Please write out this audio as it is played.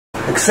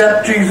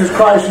Accept Jesus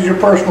Christ as your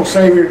personal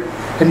Savior,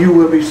 and you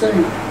will be saved.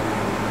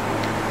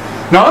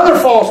 Now, other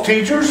false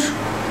teachers,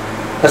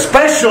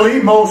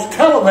 especially most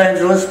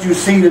televangelists you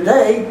see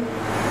today,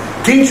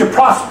 teach a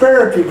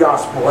prosperity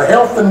gospel, a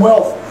health and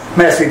wealth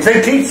message.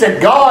 They teach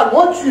that God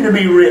wants you to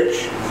be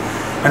rich,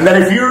 and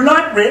that if you're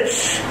not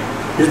rich,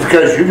 it's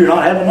because you do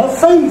not have enough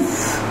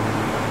faith.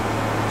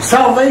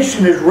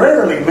 Salvation is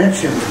rarely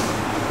mentioned,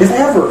 if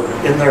ever,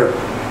 in their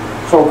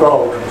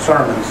so-called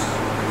sermons.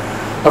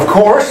 Of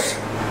course,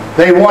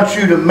 they want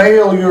you to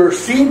mail your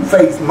seed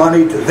faith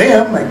money to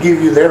them and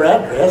give you their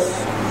address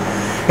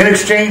in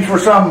exchange for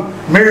some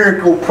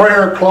miracle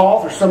prayer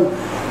cloth or some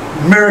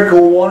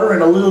miracle water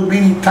in a little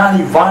bitty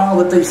tiny vial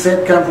that they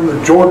said come from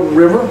the Jordan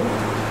River.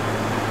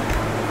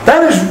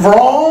 That is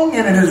wrong,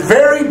 and it is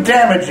very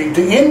damaging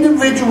to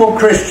individual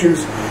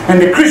Christians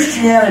and to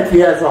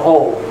Christianity as a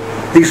whole,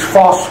 these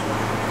false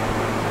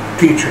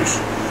teachers.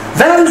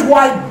 That is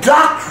why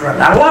doctrine,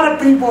 a lot of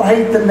people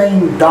hate the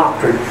name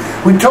doctrine.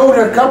 We told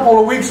you a couple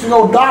of weeks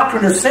ago,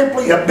 doctrine is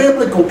simply a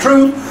biblical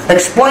truth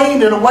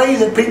explained in a way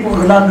that people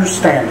can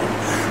understand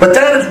it. But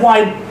that is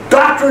why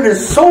doctrine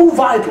is so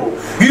vital.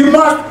 You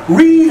must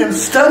read and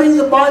study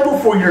the Bible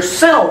for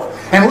yourself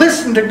and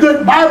listen to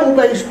good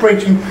Bible-based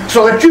preaching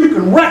so that you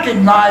can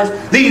recognize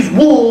these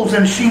wolves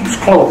in sheep's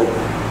clothing.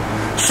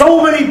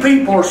 So many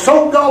people are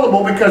so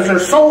gullible because they're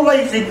so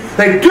lazy,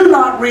 they do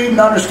not read and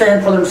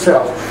understand for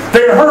themselves.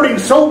 They're hurting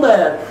so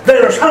bad,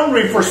 they're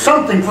hungry for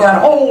something, for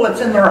that hole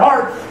that's in their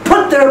heart,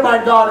 put there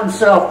by God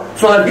Himself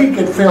so that He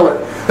can fill it.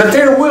 That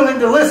they're willing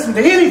to listen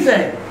to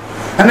anything,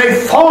 and they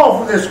fall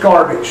for this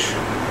garbage.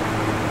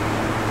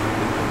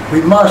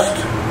 We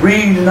must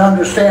read and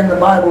understand the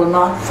Bible and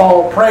not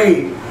fall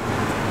prey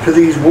to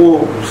these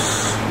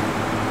wolves.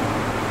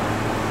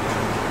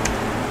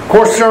 Of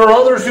course, there are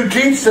others who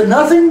teach that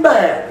nothing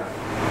bad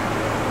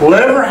will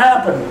ever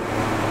happen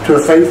to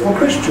a faithful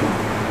Christian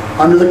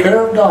under the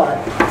care of God.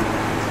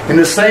 In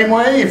the same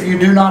way, if you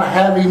do not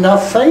have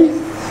enough faith,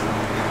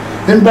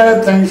 then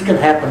bad things can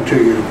happen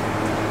to you.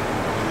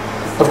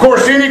 Of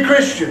course, any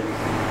Christian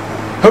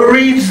who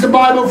reads the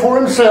Bible for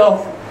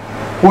himself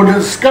will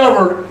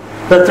discover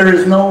that there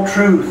is no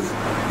truth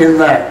in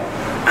that.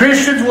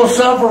 Christians will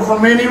suffer for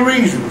many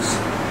reasons,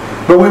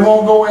 but we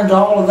won't go into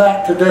all of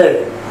that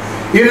today.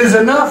 It is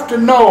enough to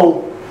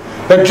know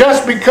that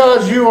just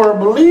because you are a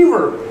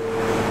believer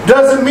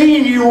doesn't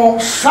mean you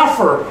won't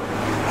suffer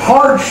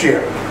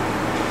hardship.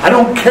 I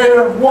don't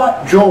care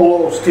what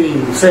Joel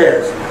Osteen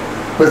says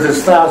with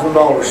his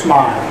 $1,000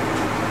 smile.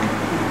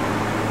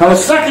 Now the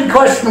second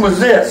question was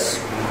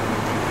this: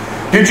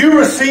 did you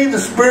receive the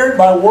Spirit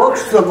by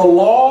works of the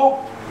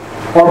law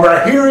or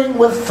by hearing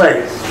with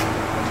faith?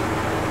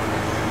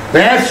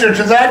 The answer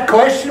to that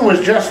question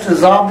was just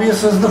as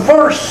obvious as the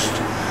first.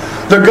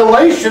 The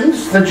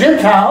Galatians, the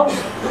Gentiles,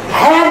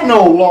 had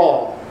no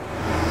law.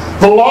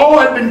 The law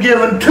had been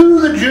given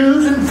to the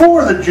Jews and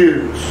for the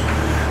Jews.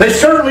 They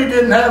certainly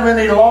didn't have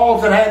any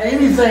laws that had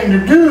anything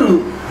to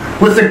do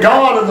with the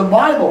God of the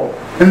Bible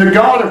and the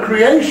God of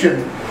creation,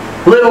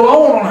 let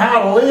alone on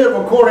how to live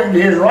according to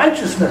His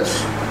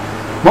righteousness.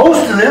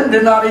 Most of them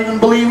did not even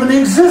believe in the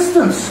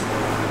existence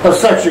of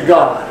such a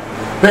God.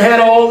 They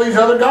had all these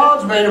other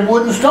gods made of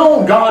wood and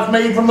stone, gods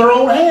made from their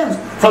own hands,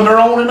 from their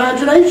own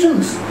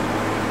imaginations.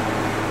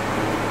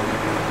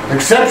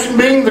 Exception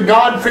being the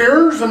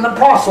God-fearers and the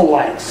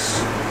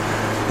proselytes.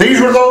 These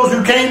were those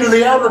who came to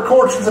the outer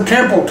courts of the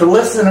temple to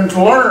listen and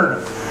to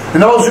learn,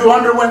 and those who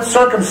underwent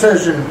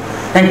circumcision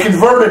and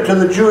converted to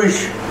the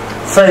Jewish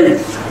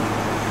faith.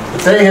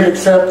 But they had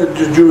accepted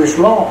the Jewish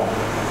law.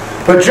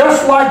 But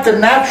just like the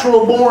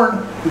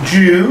natural-born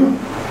Jew,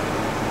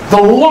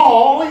 the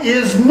law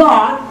is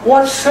not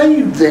what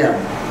saved them.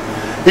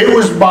 It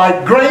was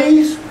by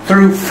grace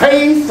through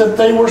faith that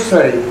they were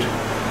saved.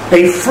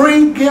 A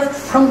free gift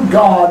from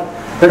God,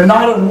 and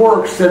not of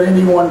works that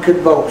anyone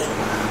could boast.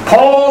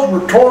 Paul's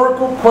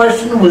rhetorical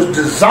question was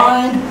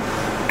designed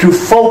to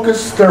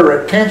focus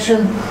their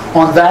attention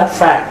on that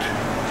fact.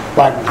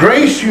 By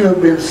grace you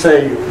have been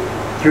saved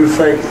through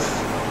faith.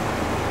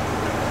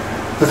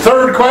 The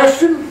third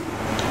question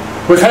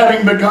was,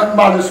 having begun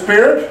by the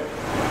Spirit,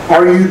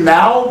 are you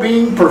now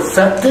being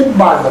perfected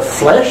by the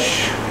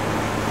flesh?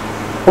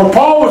 What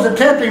Paul was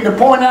attempting to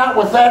point out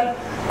with that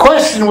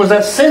question was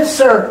that since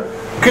their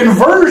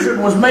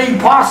conversion was made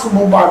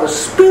possible by the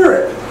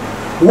Spirit,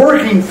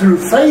 working through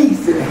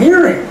faith and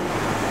hearing,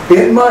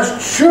 it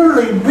must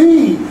surely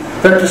be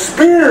that the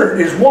Spirit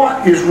is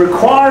what is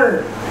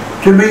required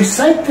to be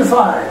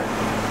sanctified,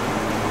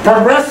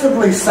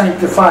 progressively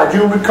sanctified.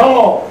 You'll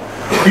recall,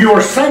 you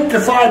are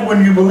sanctified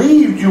when you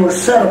believed, you are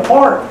set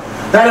apart.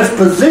 That is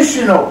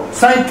positional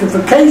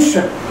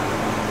sanctification.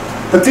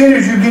 But then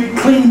as you get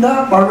cleaned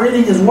up by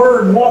reading His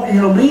Word and walking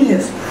in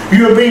obedience,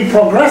 you are being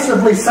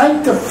progressively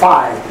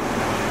sanctified.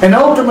 And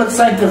ultimate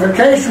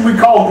sanctification we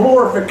call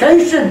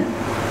glorification.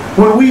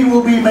 When we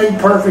will be made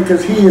perfect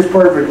as He is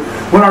perfect.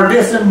 When our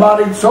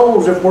disembodied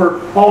souls, if we're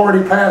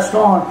already passed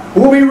on,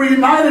 will be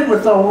reunited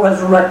with our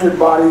resurrected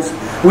bodies.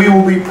 We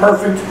will be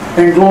perfect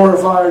and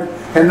glorified,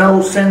 and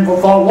no sinful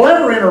thought will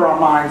ever enter our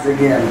minds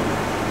again.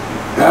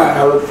 God,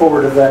 I look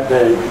forward to that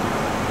day.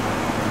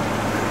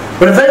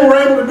 But if they were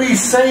able to be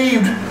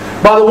saved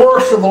by the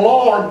works of the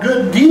law or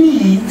good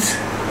deeds,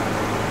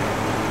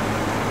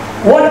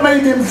 what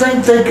made them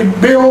think they could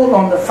build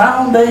on the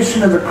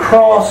foundation of the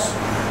cross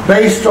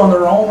based on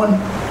their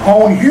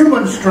own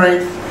human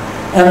strength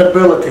and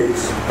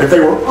abilities, if they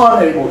were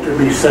unable to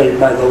be saved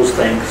by those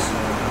things?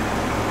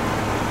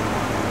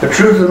 The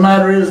truth of the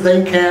matter is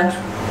they can't,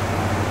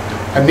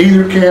 and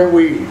neither can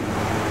we.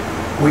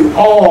 We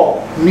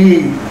all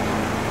need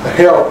the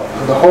help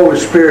of the Holy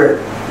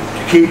Spirit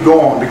to keep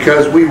going,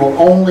 because we will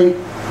only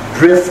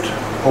drift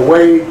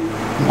away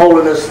from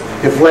holiness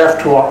if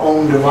left to our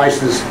own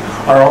devices,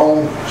 our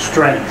own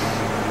strength.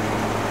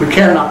 We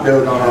cannot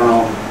do it on our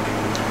own.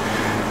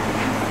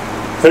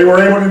 If they were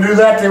able to do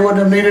that, they wouldn't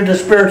have needed the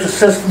Spirit's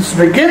assistance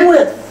to begin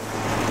with.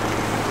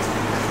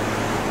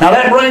 Now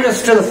that brings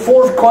us to the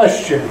fourth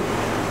question,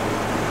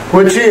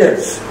 which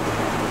is,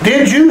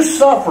 did you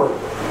suffer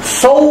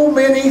so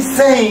many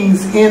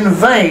things in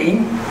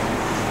vain,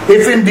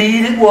 if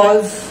indeed it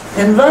was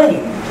in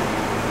vain?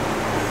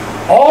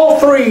 All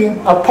three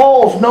of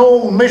Paul's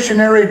known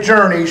missionary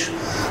journeys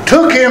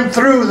took him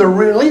through the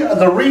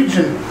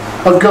region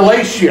of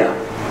Galatia.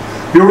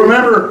 You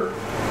remember,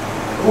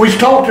 we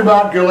talked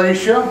about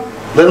Galatia,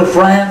 Little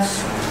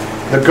France,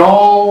 the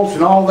Gauls,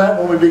 and all that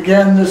when we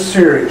began this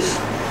series.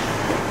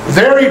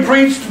 There he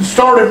preached and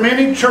started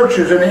many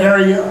churches in the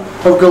area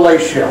of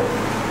Galatia.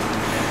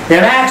 In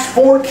Acts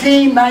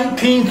 14,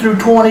 19 through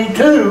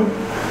 22,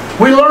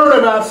 we learn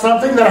about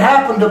something that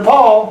happened to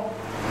Paul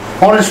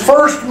on his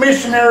first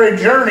missionary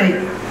journey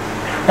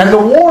and the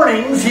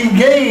warnings he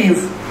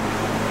gave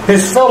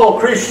his fellow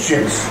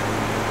Christians.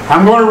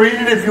 I'm going to read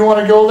it. If you want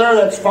to go there,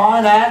 that's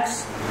fine.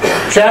 Acts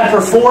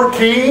chapter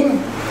 14.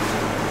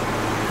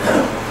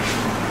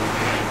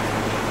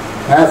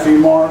 Matthew,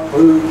 Mark,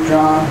 Luke,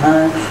 John,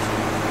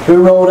 Acts.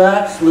 Who wrote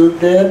Acts? Luke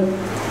did.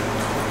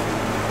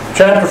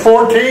 Chapter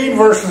 14,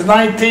 verses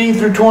 19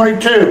 through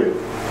 22.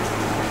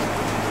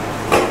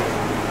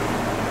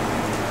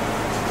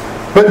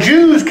 But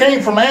Jews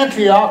came from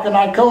Antioch and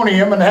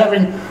Iconium, and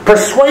having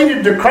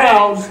persuaded the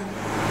crowds,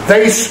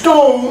 they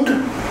stoned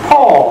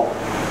Paul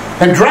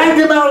and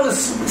dragged him out of the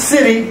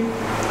city,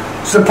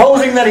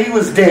 supposing that he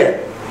was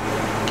dead.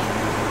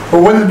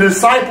 But when the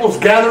disciples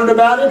gathered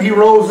about him, he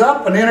rose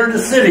up and entered the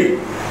city.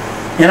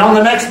 And on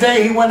the next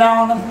day he went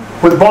on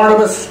with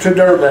Barnabas to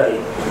Derbe.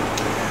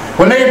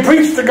 When they had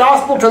preached the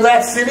gospel to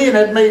that city and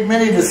had made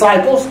many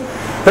disciples,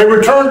 they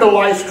returned to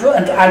Lystra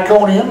and to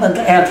Iconium and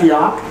to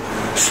Antioch,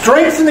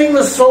 strengthening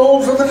the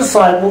souls of the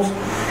disciples,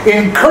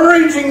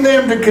 encouraging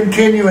them to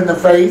continue in the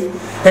faith,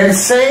 and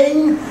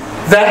saying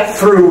that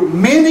through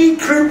many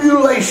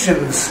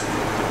tribulations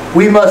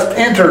we must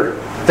enter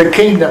the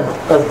kingdom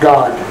of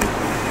God.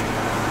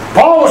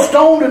 Paul was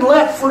stoned and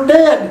left for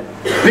dead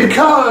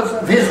because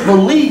of his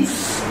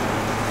beliefs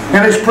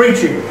and his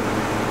preaching.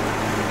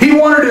 He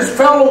wanted his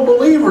fellow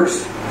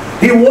believers,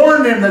 he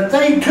warned them that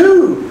they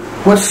too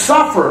would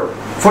suffer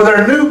for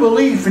their new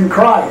belief in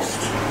Christ.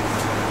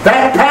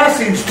 That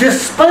passage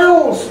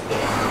dispels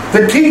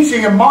the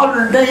teaching of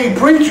modern day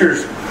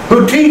preachers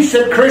who teach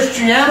that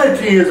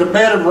Christianity is a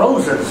bed of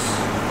roses.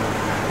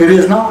 It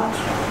is not.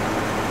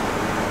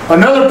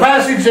 Another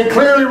passage that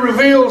clearly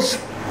reveals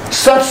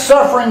such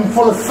suffering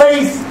for the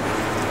faith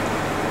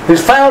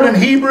is found in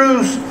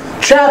Hebrews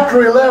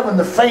chapter 11,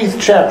 the faith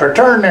chapter.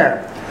 Turn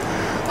there.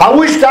 I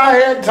wished I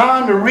had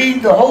time to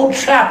read the whole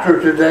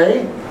chapter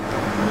today,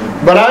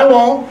 but I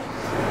won't.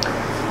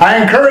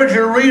 I encourage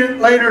you to read it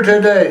later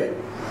today.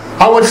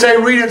 I would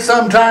say read it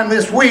sometime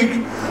this week.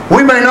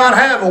 We may not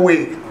have a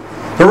week.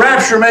 The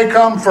rapture may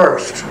come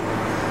first.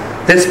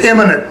 It's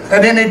imminent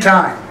at any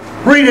time.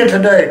 Read it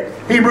today.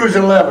 Hebrews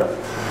 11.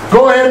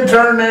 Go ahead and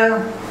turn there.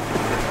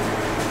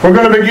 We're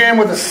going to begin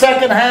with the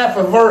second half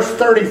of verse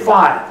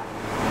 35.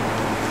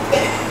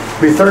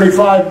 Be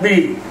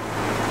 35b.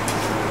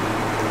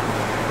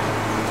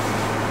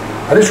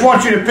 I just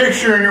want you to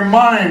picture in your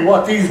mind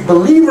what these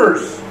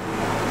believers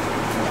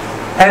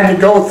had to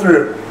go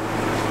through.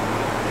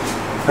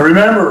 And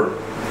remember,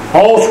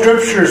 all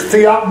Scripture is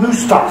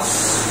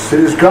theopneustos. It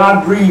is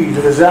God-breathed.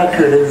 It is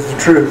accurate. It is the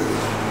truth.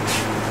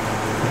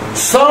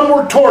 Some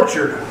were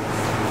tortured,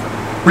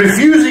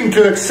 refusing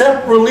to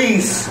accept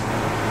release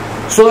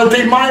so that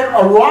they might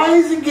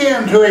arise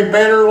again to a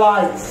better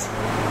life.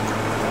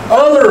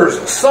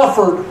 Others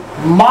suffered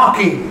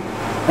mocking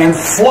and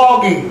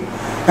flogging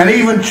and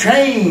even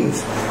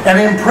chains and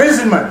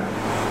imprisonment.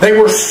 They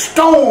were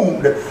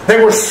stoned.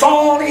 They were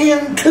sawn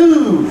in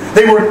two.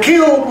 They were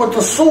killed with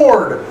the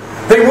sword.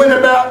 They went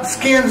about in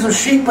skins of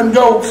sheep and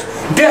goats,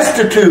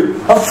 destitute,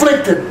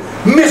 afflicted,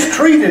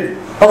 mistreated,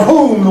 of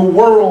whom the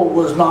world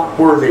was not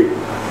worthy,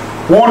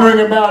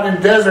 wandering about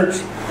in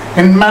deserts,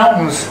 in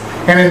mountains,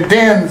 and in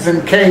dens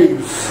and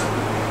caves.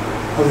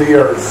 of the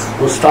earth.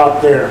 We'll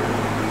stop there.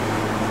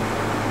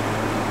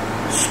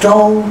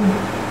 Stone,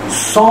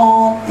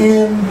 sawn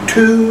in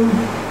two,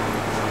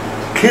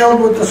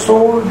 killed with the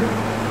sword.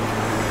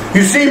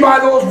 You see by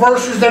those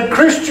verses that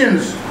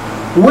Christians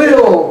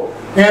will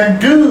and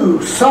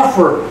do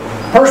suffer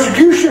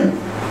persecution.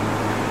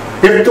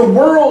 If the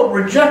world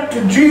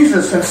rejected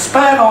Jesus and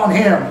spat on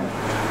him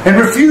and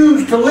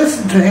refused to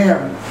listen to him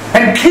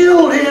and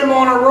killed him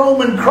on a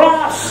Roman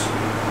cross,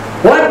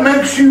 what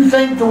makes you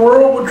think the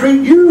world will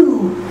treat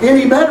you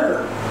any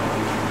better?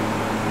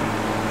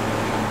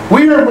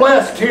 We are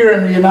blessed here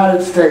in the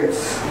United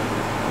States.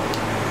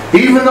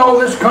 Even though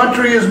this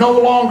country is no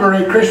longer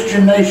a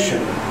Christian nation,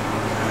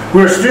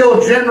 we're still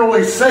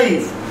generally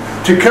safe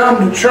to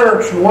come to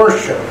church and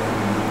worship.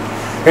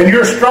 In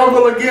your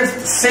struggle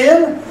against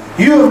sin,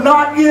 you have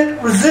not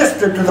yet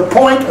resisted to the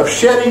point of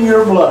shedding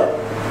your blood.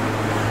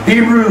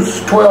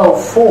 Hebrews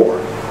 12:4.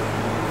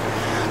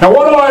 Now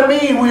what do I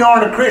mean we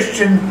aren't a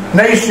Christian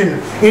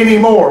nation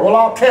anymore? Well,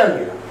 I'll tell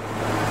you.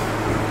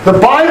 The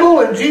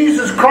Bible and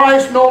Jesus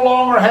Christ no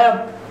longer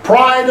have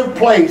pride of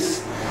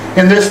place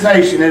in this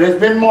nation. It has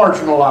been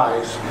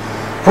marginalized.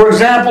 For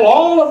example,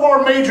 all of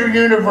our major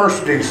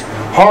universities,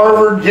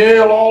 Harvard,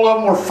 Yale, all of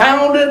them were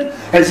founded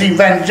as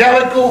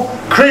evangelical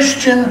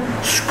Christian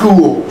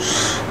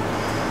schools.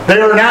 They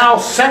are now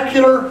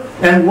secular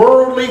and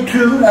worldly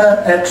to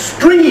an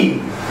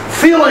extreme,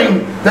 filling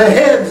the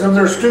heads of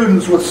their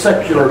students with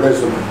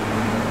secularism.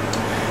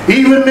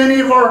 Even many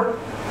of our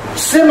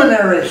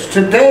seminaries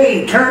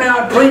today turn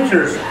out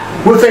preachers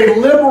with a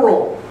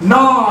liberal,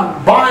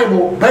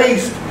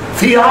 non-Bible-based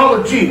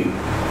theology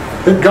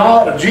that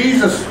God,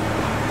 Jesus,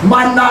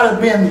 might not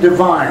have been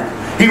divine.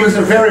 He was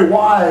a very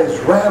wise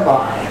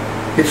rabbi.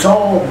 It's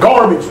all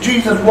garbage.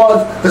 Jesus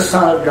was the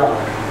Son of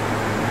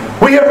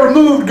God. We have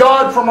removed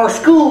God from our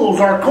schools,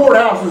 our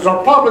courthouses,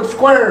 our public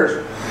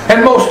squares,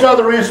 and most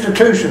other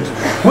institutions.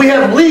 We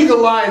have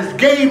legalized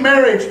gay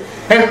marriage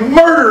and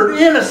murdered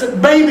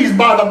innocent babies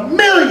by the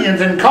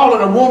millions and call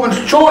it a woman's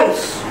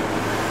choice.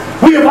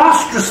 We have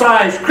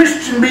ostracized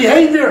Christian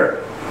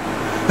behavior.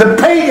 The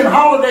pagan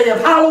holiday of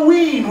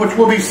Halloween, which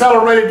will be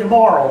celebrated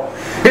tomorrow,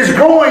 is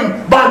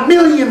growing by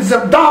millions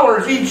of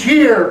dollars each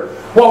year,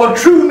 while the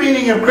true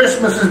meaning of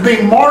Christmas is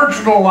being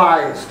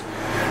marginalized.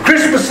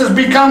 Christmas has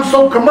become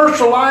so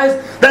commercialized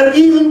that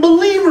even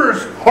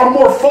believers are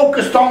more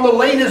focused on the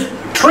latest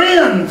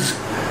trends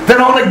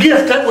than on a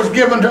gift that was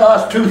given to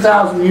us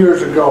 2,000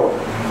 years ago.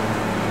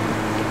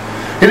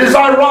 It is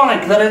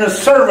ironic that in a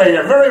survey,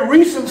 a very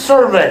recent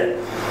survey,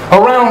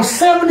 around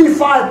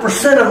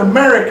 75% of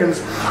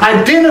Americans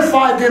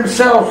identified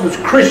themselves as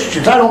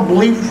Christians. I don't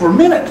believe it for a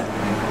minute.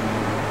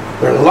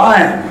 They're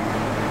lying.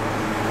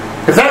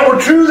 If that were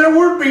true, there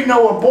would be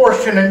no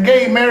abortion and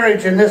gay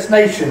marriage in this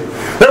nation.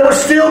 There would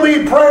still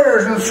be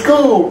prayers in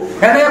school,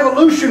 and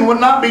evolution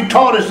would not be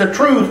taught as the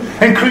truth,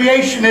 and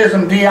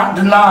creationism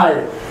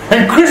denied.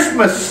 And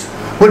Christmas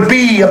would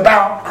be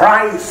about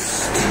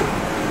Christ.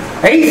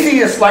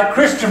 Atheists like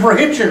Christopher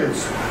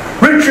Hitchens,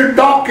 Richard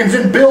Dawkins,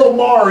 and Bill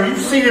Maher, you've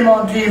seen him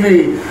on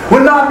TV,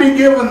 would not be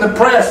given the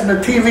press and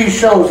the TV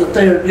shows that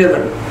they are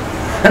given.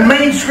 And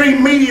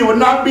mainstream media would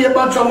not be a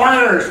bunch of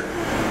liars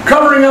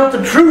covering up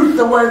the truth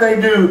the way they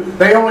do.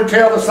 They only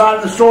tell the side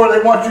of the story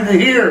they want you to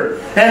hear.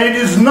 And it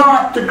is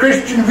not the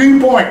Christian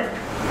viewpoint.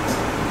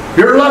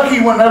 You're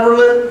lucky whenever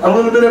a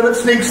little bit of it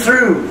sneaks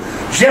through.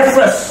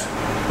 Jeffress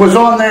was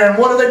on there, and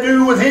what do they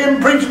do with him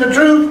preaching the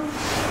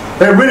truth?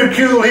 They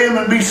ridicule him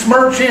and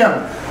besmirch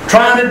him,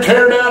 trying to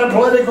tear down a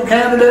political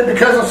candidate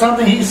because of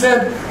something he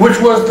said, which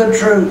was the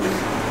truth.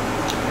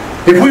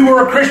 If we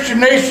were a Christian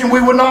nation,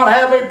 we would not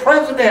have a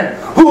president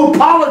who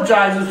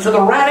apologizes to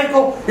the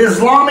radical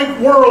Islamic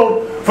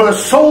world for the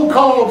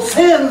so-called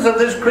sins of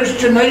this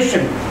Christian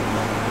nation,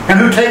 and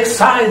who takes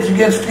sides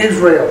against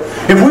Israel.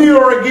 If we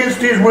are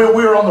against Israel,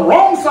 we are on the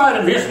wrong side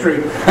of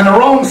history and the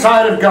wrong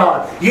side of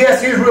God.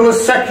 Yes, Israel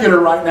is secular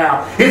right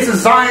now. It's a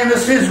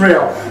Zionist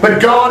Israel. But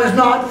God is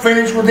not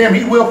finished with them.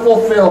 He will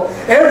fulfill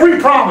every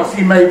promise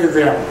He made to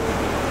them.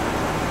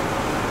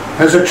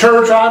 As a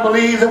church, I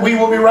believe that we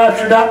will be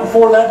raptured out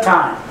before that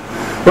time.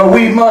 But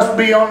we must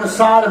be on the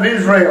side of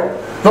Israel.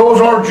 Those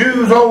are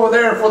Jews over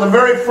there for the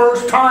very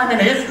first time in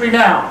history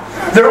now.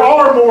 There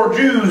are more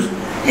Jews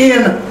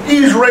in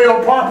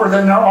Israel proper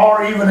than there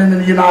are even in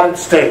the United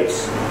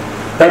States.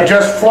 That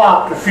just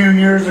flopped a few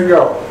years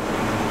ago.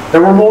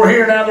 There were more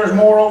here, now there's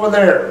more over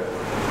there.